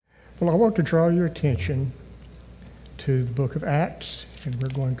Well, I want to draw your attention to the book of Acts, and we're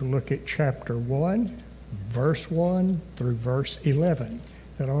going to look at chapter 1, verse 1 through verse 11.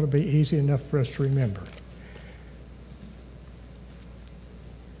 That ought to be easy enough for us to remember.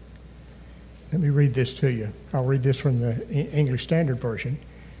 Let me read this to you. I'll read this from the English Standard Version.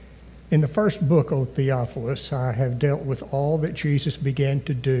 In the first book, O Theophilus, I have dealt with all that Jesus began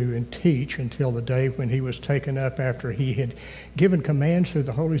to do and teach until the day when he was taken up after he had given commands through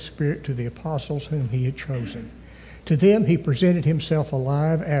the Holy Spirit to the apostles whom he had chosen. To them he presented himself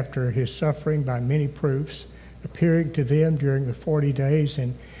alive after his suffering by many proofs, appearing to them during the 40 days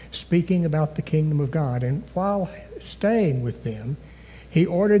and speaking about the kingdom of God. And while staying with them, he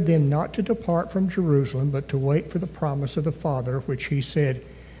ordered them not to depart from Jerusalem, but to wait for the promise of the Father, which he said,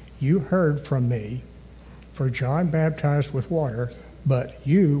 "You heard from me, for John baptized with water, but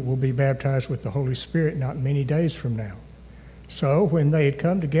you will be baptized with the Holy Spirit not many days from now." So when they had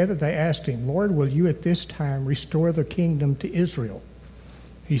come together, they asked him, "Lord, will you at this time restore the kingdom to Israel?"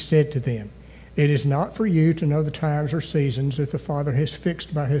 He said to them, "It is not for you to know the times or seasons that the Father has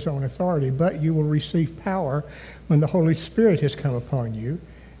fixed by his own authority, but you will receive power when the Holy Spirit has come upon you,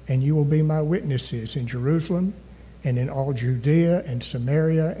 and you will be my witnesses in Jerusalem and in all Judea and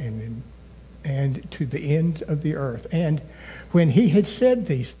Samaria and to the end of the earth." And when he had said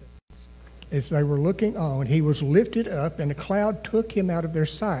these things, as they were looking on, he was lifted up, and a cloud took him out of their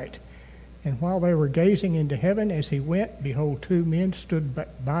sight. And while they were gazing into heaven as he went, behold, two men stood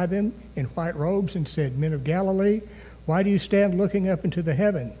by them in white robes and said, "Men of Galilee, why do you stand looking up into the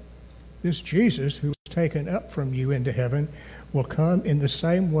heaven? This Jesus, who was taken up from you into heaven, will come in the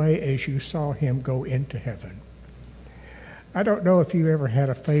same way as you saw him go into heaven." I don't know if you ever had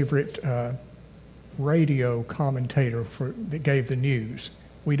a favorite radio commentator that gave the news.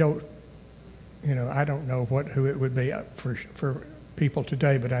 We don't, I don't know who it would be for people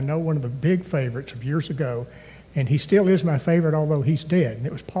today, but I know one of the big favorites of years ago, and he still is my favorite, although he's dead, and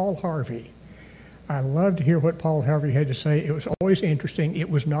it was Paul Harvey. I loved to hear what Paul Harvey had to say. It was always interesting. It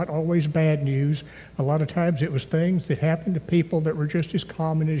was not always bad news. A lot of times it was things that happened to people that were just as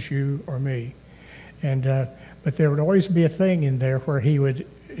common as you or me. And but there would always be a thing in there where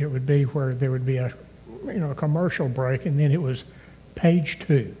there would be a commercial break, and then it was page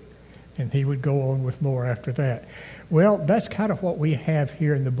 2, and he would go on with more after that. Well, that's kind of what we have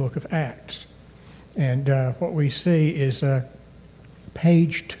here in the book of Acts, and what we see is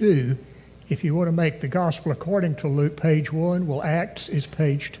page 2. If you want to make the gospel according to Luke page 1, well, Acts is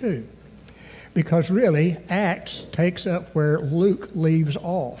page 2, because really Acts takes up where Luke leaves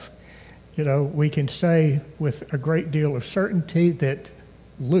off. We can say with a great deal of certainty that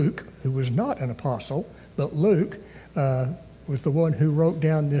Luke, who was not an apostle, but Luke was the one who wrote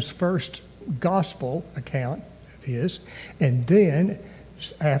down this first gospel account of his. And then,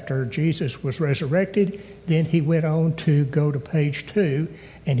 after Jesus was resurrected, then he went on to go to page 2,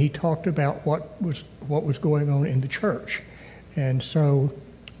 and he talked about what was going on in the church. And so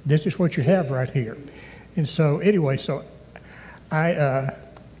this is what you have right here. And so anyway,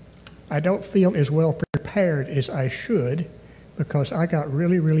 I don't feel as well prepared as I should, because I got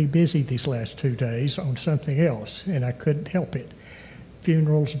really, really busy these last 2 days on something else, and I couldn't help it.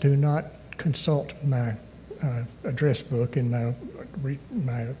 Funerals do not consult my address book and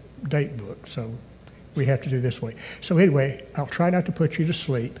my date book, so we have to do this way. So anyway, I'll try not to put you to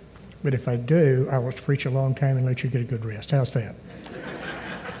sleep, but if I do, I will preach a long time and let you get a good rest. How's that?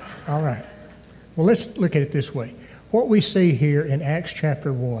 All right. Well, let's look at it this way. What we see here in Acts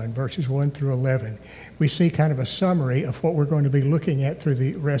chapter 1, verses 1 through 11, we see kind of a summary of what we're going to be looking at through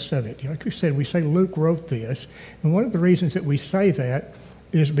the rest of it. Like we said, we say Luke wrote this, and one of the reasons that we say that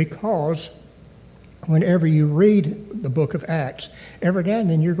is because whenever you read the book of Acts, every now and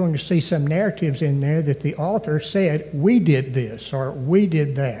then you're going to see some narratives in there that the author said, "We did this," or "We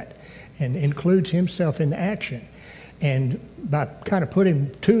did that," and includes himself in the action. And by kind of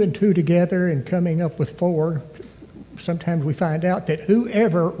putting 2 and 2 together and coming up with 4, sometimes we find out that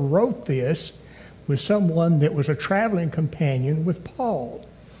whoever wrote this was someone that was a traveling companion with Paul.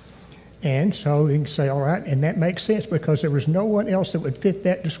 And so you can say, all right, and that makes sense because there was no one else that would fit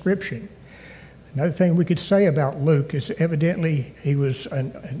that description. Another thing we could say about Luke is evidently he was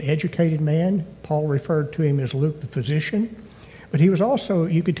an educated man. Paul referred to him as Luke the physician. But he was also,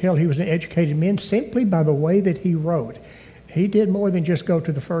 you could tell he was an educated man simply by the way that he wrote. He did more than just go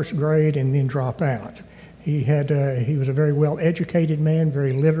to the first grade and then drop out. He was a very well-educated man,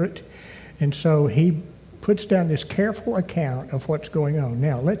 very literate, and so he puts down this careful account of what's going on.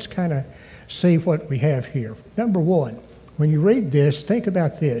 Now, let's kind of see what we have here. Number one, when you read this, think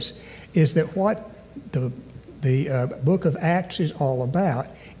about this, is that what the book of Acts is all about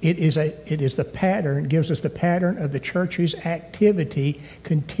It is the pattern, gives us the pattern of the church's activity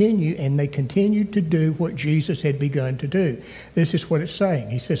continue, and they continued to do what Jesus had begun to do. This is what it's saying.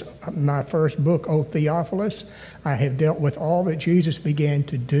 He says, my first book, O Theophilus, I have dealt with all that Jesus began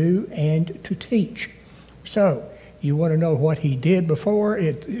to do and to teach. So, you want to know what he did before?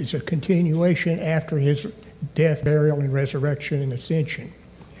 It is a continuation after his death, burial, and resurrection and ascension.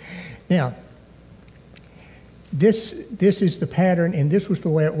 Now, this is the pattern, and this was the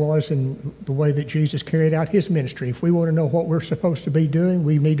way it was in the way that Jesus carried out his ministry. If we want to know what we're supposed to be doing,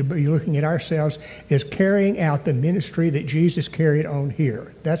 we need to be looking at ourselves as carrying out the ministry that Jesus carried on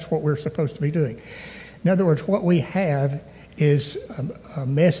here. That's what we're supposed to be doing. In other words, what we have is a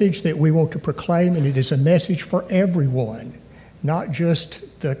message that we want to proclaim, and it is a message for everyone, not just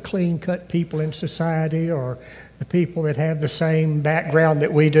the clean-cut people in society or the people that have the same background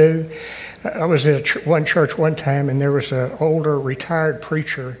that we do. I was at one church one time, and there was an older retired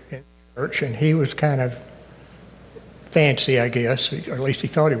preacher in the church, and he was kind of fancy, I guess, or at least he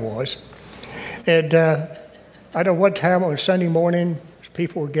thought he was. And I know one time on Sunday morning,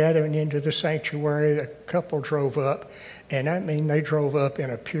 people were gathering into the sanctuary. A couple drove up, and I mean, they drove up in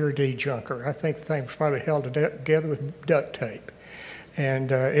a pure D junker. I think the thing was probably held together with duct tape.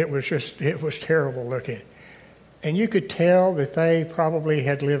 And it was terrible looking. And you could tell that they probably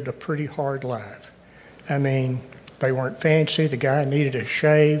had lived a pretty hard life. I mean, they weren't fancy. The guy needed a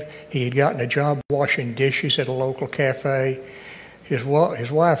shave. He had gotten a job washing dishes at a local cafe. His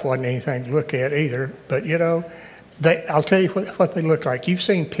wife wasn't anything to look at either. But, you know, I'll tell you what they looked like. You've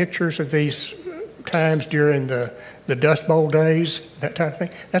seen pictures of these times during the Dust Bowl days, that type of thing.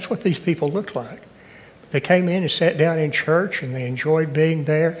 That's what these people looked like. They came in and sat down in church, and they enjoyed being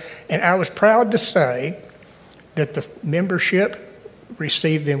there. And I was proud to say that the membership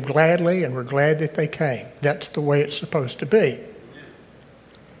received them gladly and were glad that they came. That's the way it's supposed to be.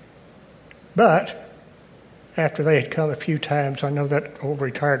 But after they had come a few times, I know that old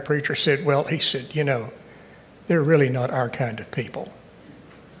retired preacher said, well, he said, you know, they're really not our kind of people.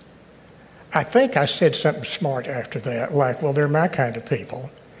 I think I said something smart after that, like, well, they're my kind of people.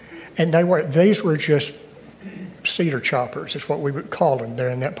 And these were just cedar choppers, is what we would call them there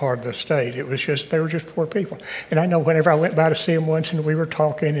in that part of the state. They were just poor people. And I know whenever I went by to see them once, and we were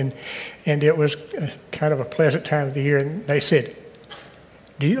talking, and it was kind of a pleasant time of the year, and they said,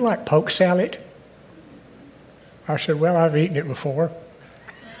 do you like poke salad? I said, well, I've eaten it before.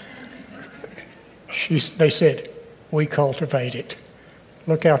 They said, we cultivate it.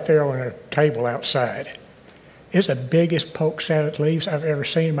 Look out there on a table outside. It's the biggest poke salad leaves I've ever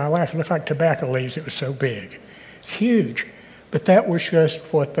seen in my life. It looked like tobacco leaves. It was so big. Huge. But that was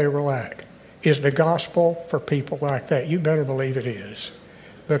just what they were like. Is the gospel for people like that? You better believe it is.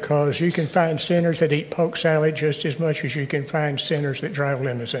 Because you can find sinners that eat poke salad just as much as you can find sinners that drive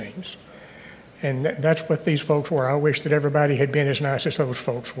limousines. And that's what these folks were. I wish that everybody had been as nice as those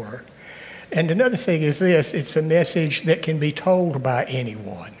folks were. And another thing is this, it's a message that can be told by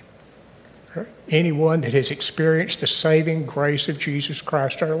anyone. Anyone that has experienced the saving grace of Jesus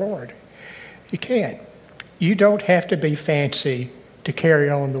Christ our Lord. You can. You don't have to be fancy to carry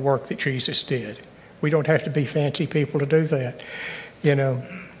on the work that Jesus did. We don't have to be fancy people to do that. You know,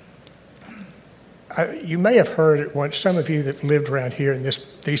 you may have heard it once, some of you that lived around here in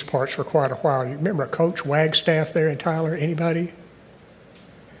these parts for quite a while. You remember Coach Wagstaff there in Tyler? Anybody?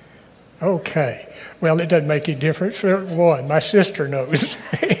 Okay. Well, it doesn't make any difference. One, my sister knows.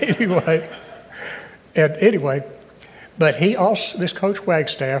 Anyway, but he also, this Coach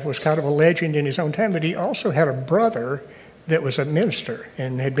Wagstaff was kind of a legend in his own time, but he also had a brother that was a minister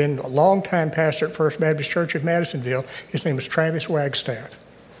and had been a long-time pastor at First Baptist Church of Madisonville. His name was Travis Wagstaff.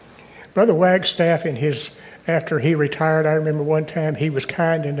 Brother Wagstaff, after he retired, I remember one time he was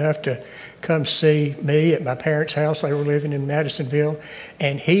kind enough to come see me at my parents' house. They were living in Madisonville,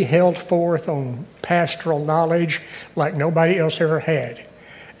 and he held forth on pastoral knowledge like nobody else ever had.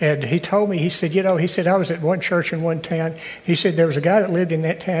 And he told me, he said, I was at one church in one town. He said there was a guy that lived in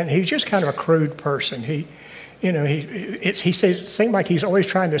that town. He was just kind of a crude person. He said it seemed like he's always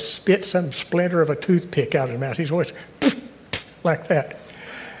trying to spit some splinter of a toothpick out of his mouth. He's always like that.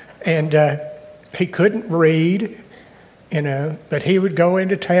 And he couldn't read, but he would go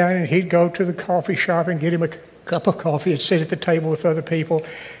into town and he'd go to the coffee shop and get him a cup of coffee and sit at the table with other people.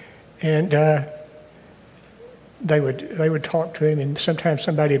 And they would talk to him, and sometimes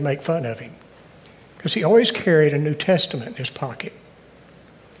somebody would make fun of him because he always carried a New Testament in his pocket.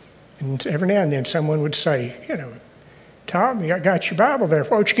 And every now and then someone would say, Tom, you got your Bible there.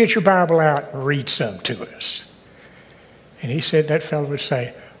 Why don't you get your Bible out and read some to us? And he said, that fellow would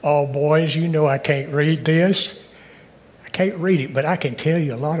say, oh, boys, you know I can't read this. I can't read it, but I can tell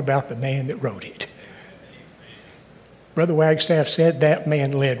you a lot about the man that wrote it. Brother Wagstaff said that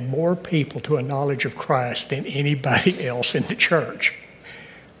man led more people to a knowledge of Christ than anybody else in the church.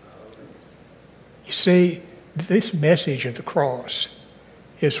 You see, this message of the cross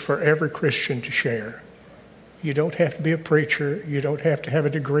is for every Christian to share. You don't have to be a preacher. You don't have to have a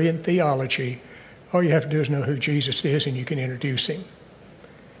degree in theology. All you have to do is know who Jesus is, and you can introduce him.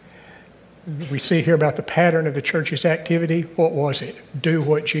 We see here about the pattern of the church's activity. What was it? Do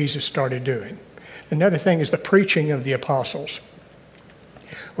what Jesus started doing. Another thing is the preaching of the apostles.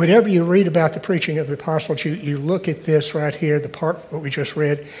 Whenever you read about the preaching of the apostles, you look at this right here, the part what we just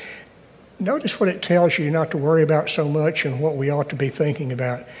read. Notice what it tells you not to worry about so much and what we ought to be thinking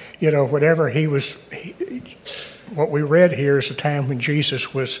about. Whatever what we read here is a time when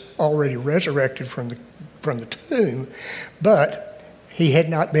Jesus was already resurrected from the tomb, but he had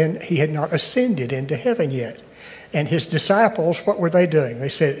not ascended into heaven yet. And his disciples, what were they doing? They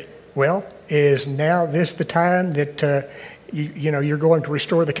said, well, is now this the time that you're going to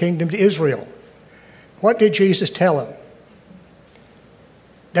restore the kingdom to Israel? What did Jesus tell them?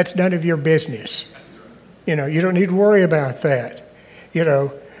 That's none of your business. You don't need to worry about that.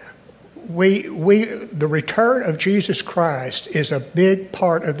 The return of Jesus Christ is a big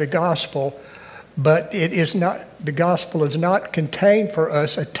part of the gospel, but the gospel is not contained for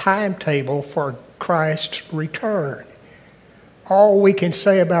us a timetable for Christ's return. All we can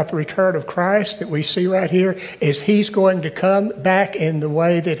say about the return of Christ that we see right here is he's going to come back in the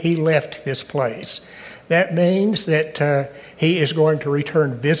way that he left this place. That means that he is going to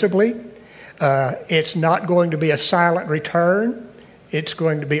return visibly. It's not going to be a silent return. It's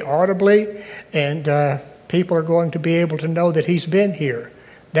going to be audibly, and people are going to be able to know that he's been here.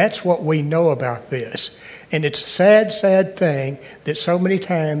 That's what we know about this. And it's a sad, sad thing that so many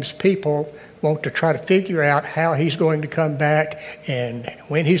times people want to try to figure out how he's going to come back and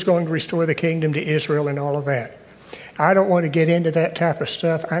when he's going to restore the kingdom to Israel and all of that. I don't want to get into that type of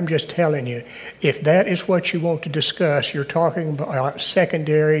stuff. I'm just telling you, if that is what you want to discuss, you're talking about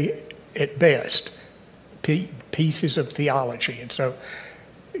secondary, at best, pieces of theology. And so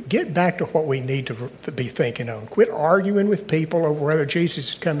get back to what we need to be thinking on. Quit arguing with people over whether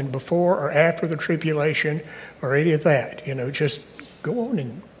Jesus is coming before or after the tribulation or any of that. Just go on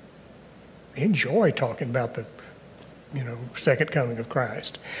and enjoy talking about the second coming of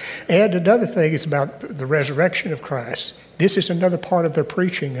Christ. And another thing is about the resurrection of Christ. This is another part of their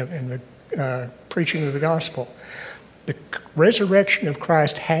preaching and the preaching of the gospel. The resurrection of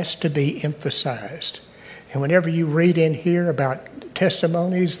Christ has to be emphasized. And whenever you read in here about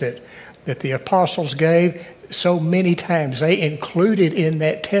testimonies that the apostles gave, so many times they included in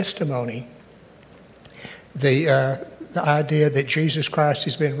that testimony the idea that Jesus Christ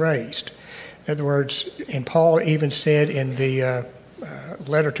has been raised. In other words, and Paul even said in the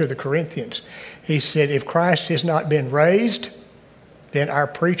letter to the Corinthians, he said, if Christ has not been raised, then our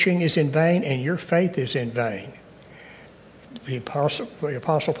preaching is in vain and your faith is in vain. The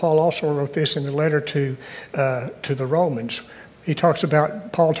Apostle Paul also wrote this in the letter to the Romans.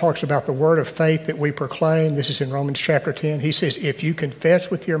 Paul talks about the word of faith that we proclaim. This is in Romans chapter 10. He says, if you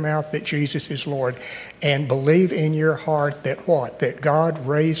confess with your mouth that Jesus is Lord and believe in your heart that what? That God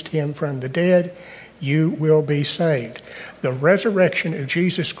raised him from the dead, you will be saved. The resurrection of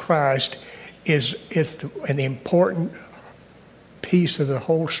Jesus Christ is an important piece of the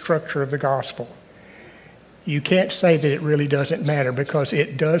whole structure of the gospel. You can't say that it really doesn't matter, because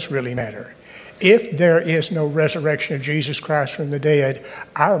it does really matter. If there is no resurrection of Jesus Christ from the dead,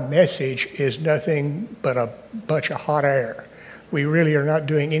 our message is nothing but a bunch of hot air. We really are not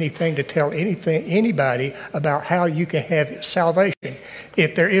doing anything to tell anybody about how you can have salvation.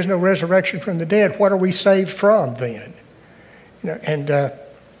 If there is no resurrection from the dead, what are we saved from then?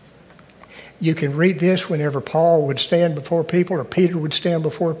 You can read this whenever Paul would stand before people or Peter would stand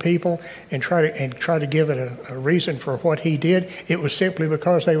before people and try to give it a reason for what he did. It was simply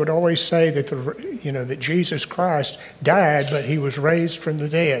because they would always say that that Jesus Christ died, but he was raised from the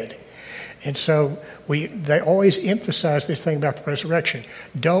dead. And so they always emphasize this thing about the resurrection.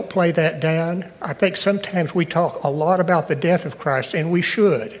 Don't play that down. I think sometimes we talk a lot about the death of Christ, and we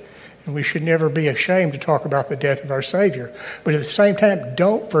should. And we should never be ashamed to talk about the death of our Savior. But at the same time,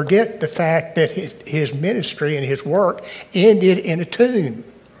 don't forget the fact that his ministry and his work ended in a tomb,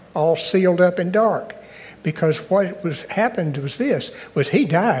 all sealed up in dark. Because what happened was he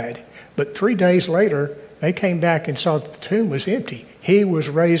died, but 3 days later, they came back and saw that the tomb was empty. He was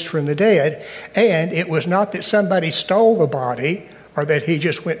raised from the dead, and it was not that somebody stole the body or that he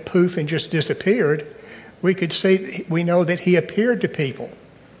just went poof and just disappeared. We know that he appeared to people.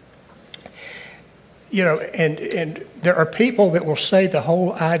 and there are people that will say the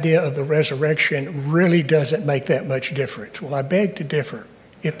whole idea of the resurrection really doesn't make that much difference. Well, I beg to differ.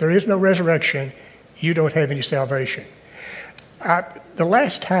 If there is no resurrection, you don't have any salvation. The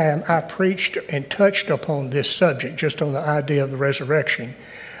last time I preached and touched upon this subject, just on the idea of the resurrection,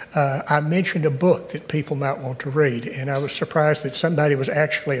 I mentioned a book that people might want to read, and I was surprised that somebody was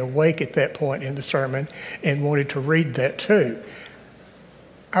actually awake at that point in the sermon and wanted to read that too.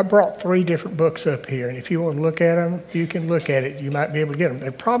 I brought 3 different books up here, and if you want to look at them, you can look at it. You might be able to get them.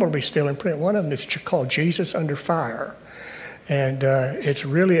 They're probably still in print. One of them is called Jesus Under Fire, and it's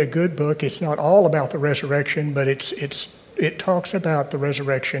really a good book. It's not all about the resurrection, but it talks about the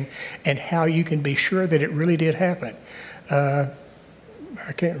resurrection and how you can be sure that it really did happen.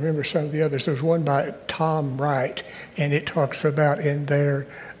 I can't remember some of the others. There's one by Tom Wright, and it talks about in there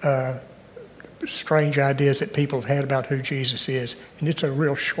strange ideas that people have had about who Jesus is. And it's a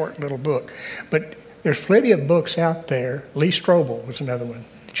real short little book. But there's plenty of books out there. Lee Strobel was another one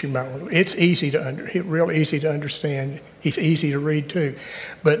that you might want to. It's real easy to understand. He's easy to read too.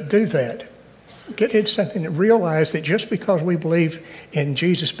 But do that. Get into something and realize that just because we believe in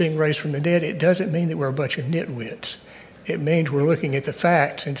Jesus being raised from the dead, it doesn't mean that we're a bunch of nitwits. It means we're looking at the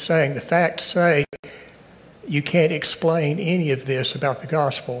facts and saying the facts say you can't explain any of this about the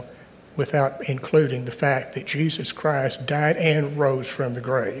gospel without including the fact that Jesus Christ died and rose from the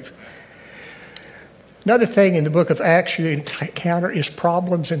grave. Another thing in the book of Acts you encounter is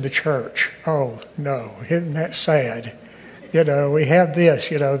problems in the church. Oh, no, isn't that sad? We have this,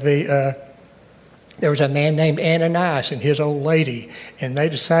 there was a man named Ananias and his old lady, and they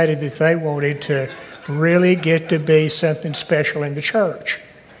decided that they wanted to really get to be something special in the church.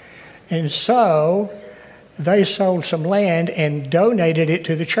 And so they sold some land and donated it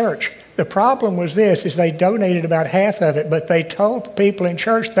to the church. The problem was this, is they donated about half of it, but they told the people in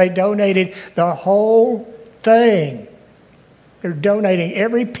church they donated the whole thing. They're donating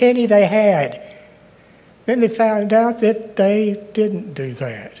every penny they had. Then they found out that they didn't do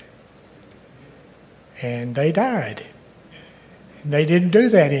that. And they died. And they didn't do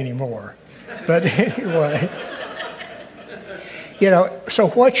that anymore. But anyway, so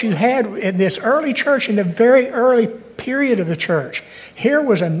what you had in this early church, in the very early period of the church, here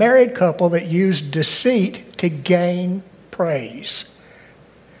was a married couple that used deceit to gain praise.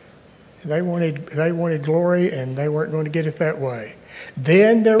 They wanted glory, and they weren't going to get it that way.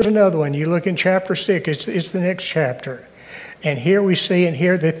 Then there was another one. You look in chapter 6, it's the next chapter. And here we see in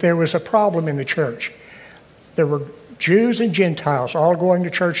here that there was a problem in the church. There were Jews and Gentiles all going to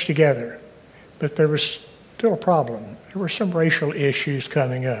church together. But there was still a problem. There were some racial issues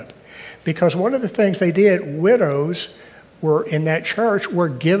coming up. Because one of the things they did, widows were in that church were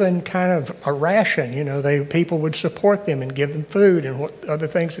given kind of a ration. People would support them and give them food and what other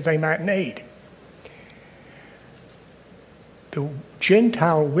things that they might need. The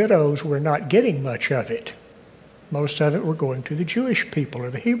Gentile widows were not getting much of it. Most of it were going to the Jewish people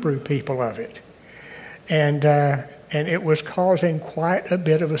or the Hebrew people of it. And it was causing quite a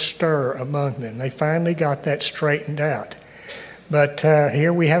bit of a stir among them. They finally got that straightened out. But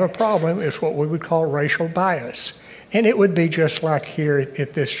here we have a problem. It's what we would call racial bias. And it would be just like here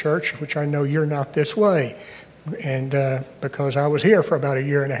at this church, which I know you're not this way. And because I was here for about a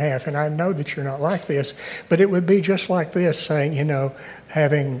year and a half, and I know that you're not like this. But it would be just like this, saying,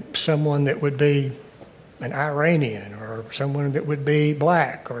 having someone that would be an Iranian or someone that would be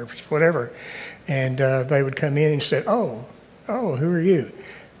black or whatever. And they would come in and say, oh, who are you?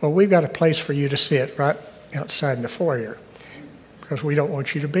 Well, we've got a place for you to sit right outside in the foyer because we don't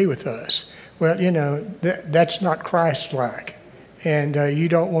want you to be with us. Well, that's not Christ-like. And you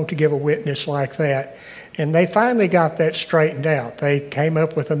don't want to give a witness like that. And they finally got that straightened out. They came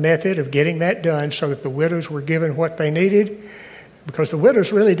up with a method of getting that done so that the widows were given what they needed, because the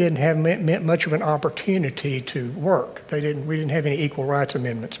widows really didn't have much of an opportunity to work. We didn't have any equal rights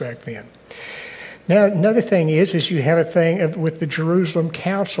amendments back then. Now, another thing is you have a thing with the Jerusalem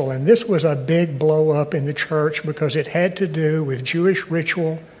Council, and this was a big blow up in the church because it had to do with Jewish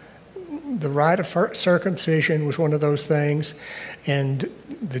ritual. The rite of circumcision was one of those things, and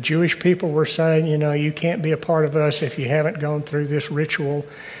the Jewish people were saying, you can't be a part of us if you haven't gone through this ritual.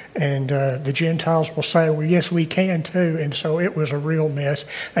 And the Gentiles will say, well, yes, we can too. And so it was a real mess.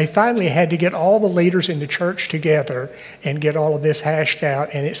 They finally had to get all the leaders in the church together and get all of this hashed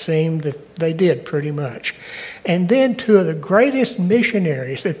out, and it seemed that they did pretty much. And then 2 of the greatest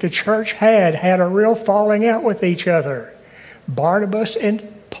missionaries that the church had a real falling out with each other, Barnabas and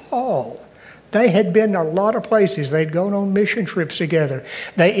Paul. They had been a lot of places. They'd gone on mission trips together.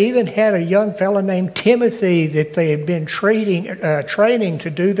 They even had a young fellow named Timothy that they had been training to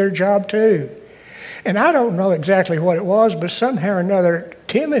do their job too. And I don't know exactly what it was, but somehow or another,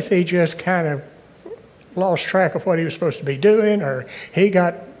 Timothy just kind of lost track of what he was supposed to be doing, or he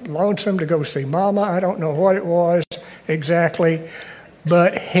got lonesome to go see Mama. I don't know what it was exactly,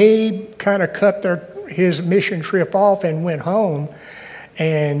 but he kind of cut his mission trip off and went home,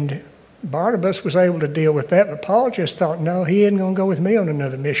 and Barnabas was able to deal with that, but Paul just thought, no, he isn't going to go with me on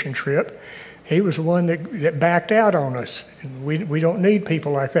another mission trip. He was the one that backed out on us. And we don't need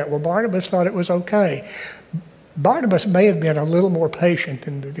people like that. Well, Barnabas thought it was okay. Barnabas may have been a little more patient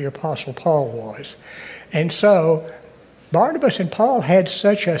than the Apostle Paul was. And so Barnabas and Paul had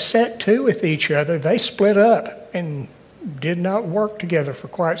such a set to with each other, they split up and did not work together for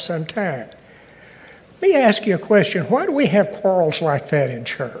quite some time. Let me ask you a question. Why do we have quarrels like that in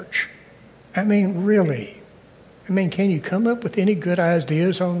church? I mean, really? Can you come up with any good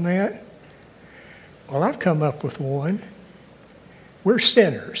ideas on that? Well, I've come up with one. We're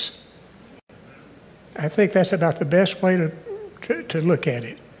sinners. I think that's about the best way to look at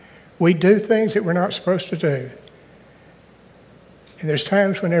it. We do things that we're not supposed to do. And there's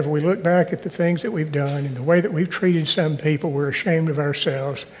times whenever we look back at the things that we've done and the way that we've treated some people, we're ashamed of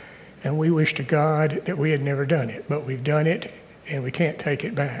ourselves, and we wish to God that we had never done it. But we've done it, and we can't take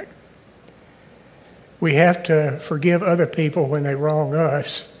it back. We have to forgive other people when they wrong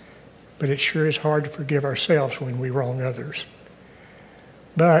us, but it sure is hard to forgive ourselves when we wrong others.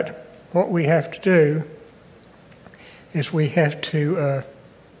 But what we have to do is we have to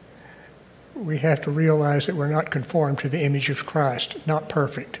realize that we're not conformed to the image of Christ. Not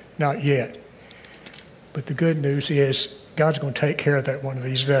perfect, not yet. But the good news is God's going to take care of that one of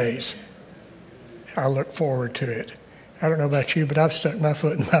these days. I look forward to it. I don't know about you, but I've stuck my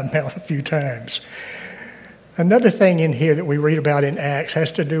foot in my mouth a few times. Another thing in here that we read about in Acts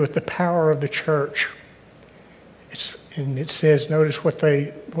has to do with the power of the church. And it says, notice what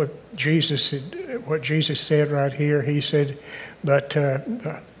Jesus said right here. He said, but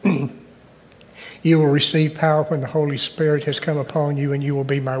you will receive power when the Holy Spirit has come upon you, and you will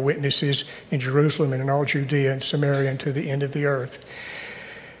be my witnesses in Jerusalem and in all Judea and Samaria and to the end of the earth.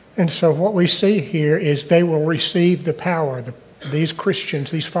 And so what we see here is they will receive the power. These Christians,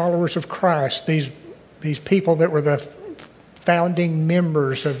 these followers of Christ, these people that were the founding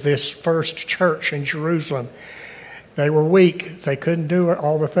members of this first church in Jerusalem, they were weak. They couldn't do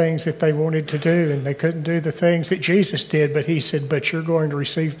all the things that they wanted to do, and they couldn't do the things that Jesus did. But he said, but you're going to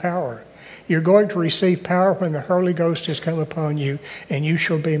receive power. You're going to receive power when the Holy Ghost has come upon you, and you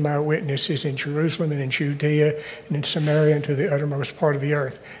shall be my witnesses in Jerusalem and in Judea and in Samaria and to the uttermost part of the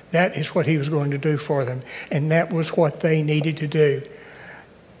earth. That is what he was going to do for them, and that was what they needed to do.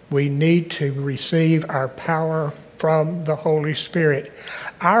 We need to receive our power from the Holy Spirit.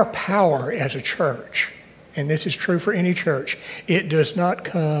 Our power as a church, and this is true for any church, it does not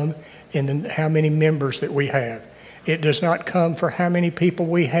come in how many members that we have. It does not come for how many people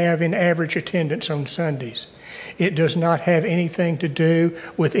we have in average attendance on Sundays. It does not have anything to do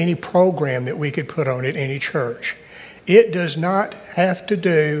with any program that we could put on at any church. It does not have to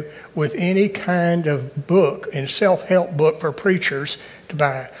do with any kind of book and self-help book for preachers to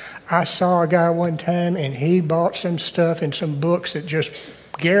buy. I saw a guy one time, and he bought some stuff and some books that just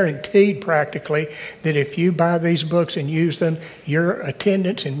guaranteed practically that if you buy these books and use them, your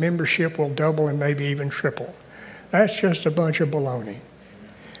attendance and membership will double and maybe even triple. That's just a bunch of baloney.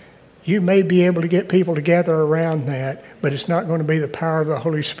 You may be able to get people together around that, but it's not going to be the power of the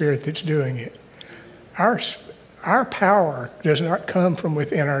Holy Spirit that's doing it. Our power does not come from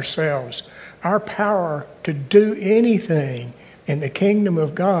within ourselves. Our power to do anything in the kingdom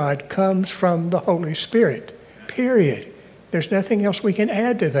of God comes from the Holy Spirit, period. There's nothing else we can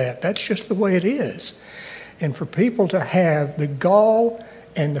add to that. That's just the way it is. And for people to have the gall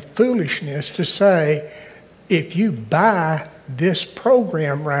and the foolishness to say, if you buy this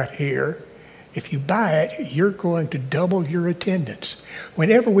program right here, if you buy it, you're going to double your attendance.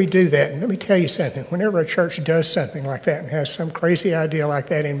 Whenever we do that, and let me tell you something, whenever a church does something like that and has some crazy idea like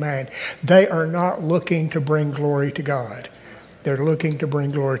that in mind, they are not looking to bring glory to God. They're looking to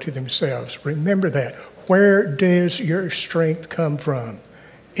bring glory to themselves. Remember that. Where does your strength come from?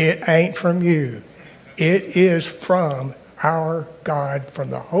 It ain't from you. It is from our God, from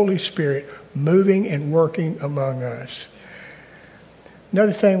the Holy Spirit moving and working among us.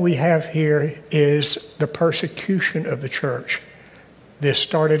 Another thing we have here is the persecution of the church. This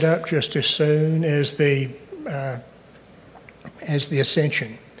started up just as soon as the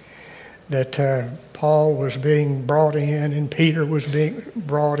ascension, that Paul was being brought in and Peter was being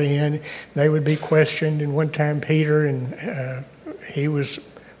brought in. They would be questioned, and one time Peter, and he was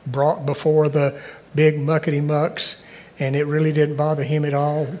brought before the big muckety mucks, And it really didn't bother him at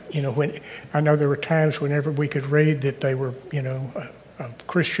all. When I know there were times whenever we could read that they were, a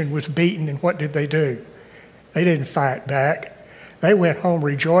Christian was beaten, and what did they do? They didn't fight back. They went home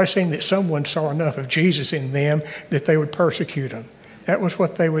rejoicing that someone saw enough of Jesus in them that they would persecute them. That was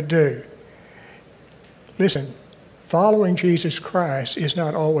what they would do. Listen, following Jesus Christ is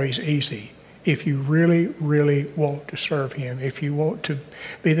not always easy. If you really, really want to serve him, if you want to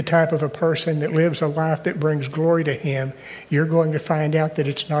be the type of a person that lives a life that brings glory to him, you're going to find out that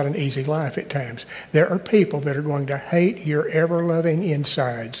it's not an easy life at times. There are people that are going to hate your ever-loving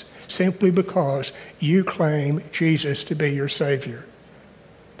insides simply because you claim Jesus to be your Savior.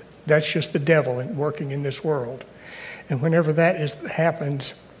 That's just the devil working in this world. And whenever that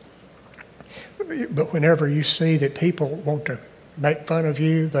happens, but whenever you see that people want to make fun of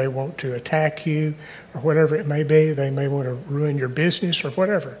you, they want to attack you, or whatever it may be, they may want to ruin your business or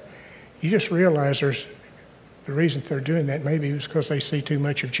whatever, you just realize the reason they're doing that maybe is because they see too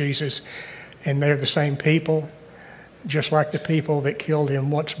much of Jesus, and they're the same people, just like the people that killed him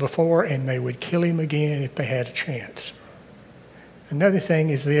once before, and they would kill him again if they had a chance. Another thing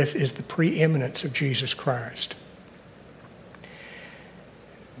is the preeminence of Jesus Christ.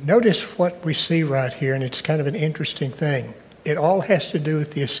 Notice what we see right here, and it's kind of an interesting thing. It all has to do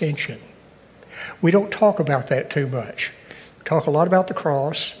with the ascension. We don't talk about that too much. We talk a lot about the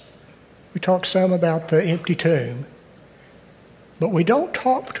cross. We talk some about the empty tomb. But we don't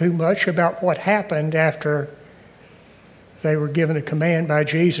talk too much about what happened after they were given a command by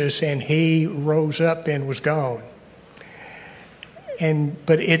Jesus and he rose up and was gone.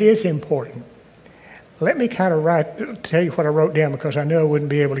 But it is important. Let me kind of tell you what I wrote down, because I know I wouldn't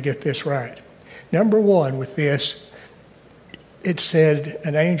be able to get this right. Number one with this, it said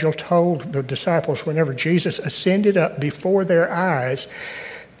an angel told the disciples whenever Jesus ascended up before their eyes,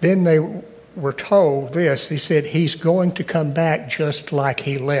 then they were told this. He said, he's going to come back just like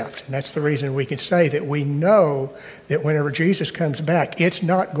he left. And that's the reason we can say that we know that whenever Jesus comes back, it's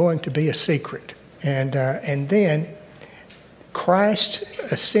not going to be a secret. And then Christ's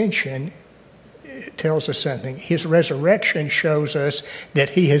ascension tells us something. His resurrection shows us that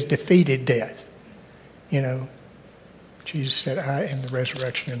he has defeated death. Jesus said, I am the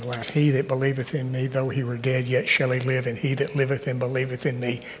resurrection and the life. He that believeth in me, though he were dead, yet shall he live, and he that liveth and believeth in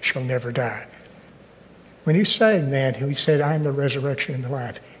me shall never die. When he's saying that, he said, I am the resurrection and the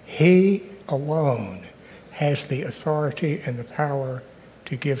life. He alone has the authority and the power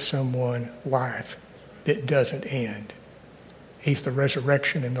to give someone life that doesn't end. He's the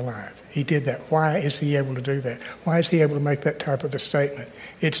resurrection and the life. He did that. Why is he able to do that? Why is he able to make that type of a statement?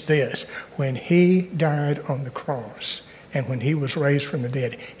 It's this. When he died on the cross and when he was raised from the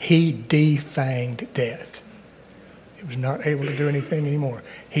dead, he defanged death. He was not able to do anything anymore.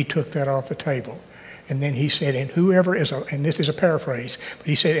 He took that off the table. And then he said, and whoever is, and this is a paraphrase, but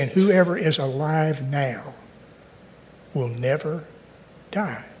he said, and whoever is alive now will never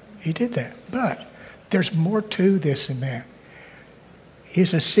die. He did that. But there's more to this than that.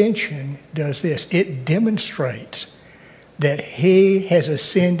 His ascension does this. It demonstrates that he has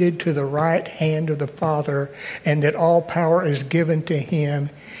ascended to the right hand of the Father and that all power is given to him.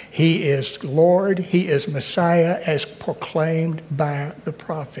 He is Lord. He is Messiah as proclaimed by the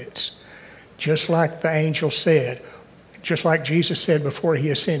prophets. Just like the angel said, just like Jesus said before he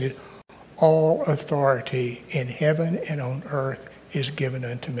ascended, all authority in heaven and on earth is given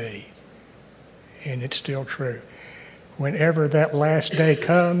unto me. And it's still true. Whenever that last day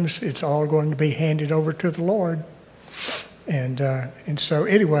comes, it's all going to be handed over to the Lord. And so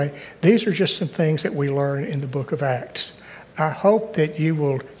anyway, these are just some things that we learn in the book of Acts. I hope that you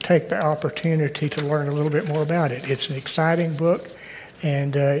will take the opportunity to learn a little bit more about it. It's an exciting book,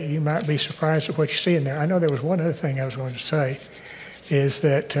 and you might be surprised at what you see in there. I know there was one other thing I was going to say, is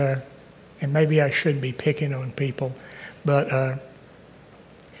that, and maybe I shouldn't be picking on people, but,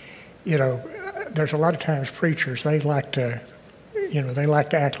 there's a lot of times preachers, they like to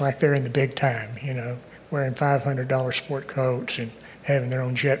act like they're in the big time, wearing $500 sport coats and having their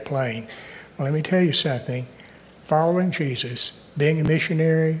own jet plane. Well, let me tell you something. Following Jesus, being a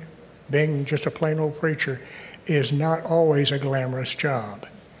missionary, being just a plain old preacher, is not always a glamorous job.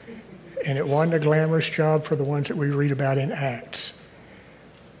 And it wasn't a glamorous job for the ones that we read about in Acts.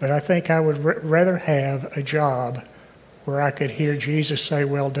 But I think I would rather have a job where I could hear Jesus say,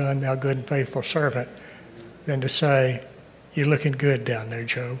 well done, thou good and faithful servant, than to say, you're looking good down there,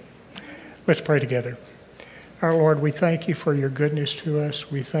 Joe. Let's pray together. Our Lord, we thank you for your goodness to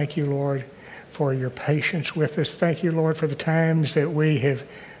us. We thank you, Lord, for your patience with us. Thank you, Lord, for the times that we have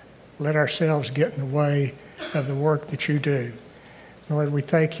let ourselves get in the way of the work that you do. Lord, we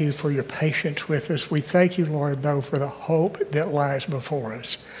thank you for your patience with us. We thank you, Lord, though, for the hope that lies before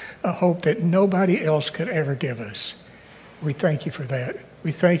us, a hope that nobody else could ever give us. We thank you for that.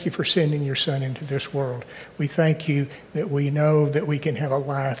 We thank you for sending your Son into this world. We thank you that we know that we can have a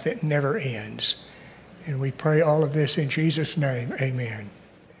life that never ends. And we pray all of this in Jesus' name. Amen.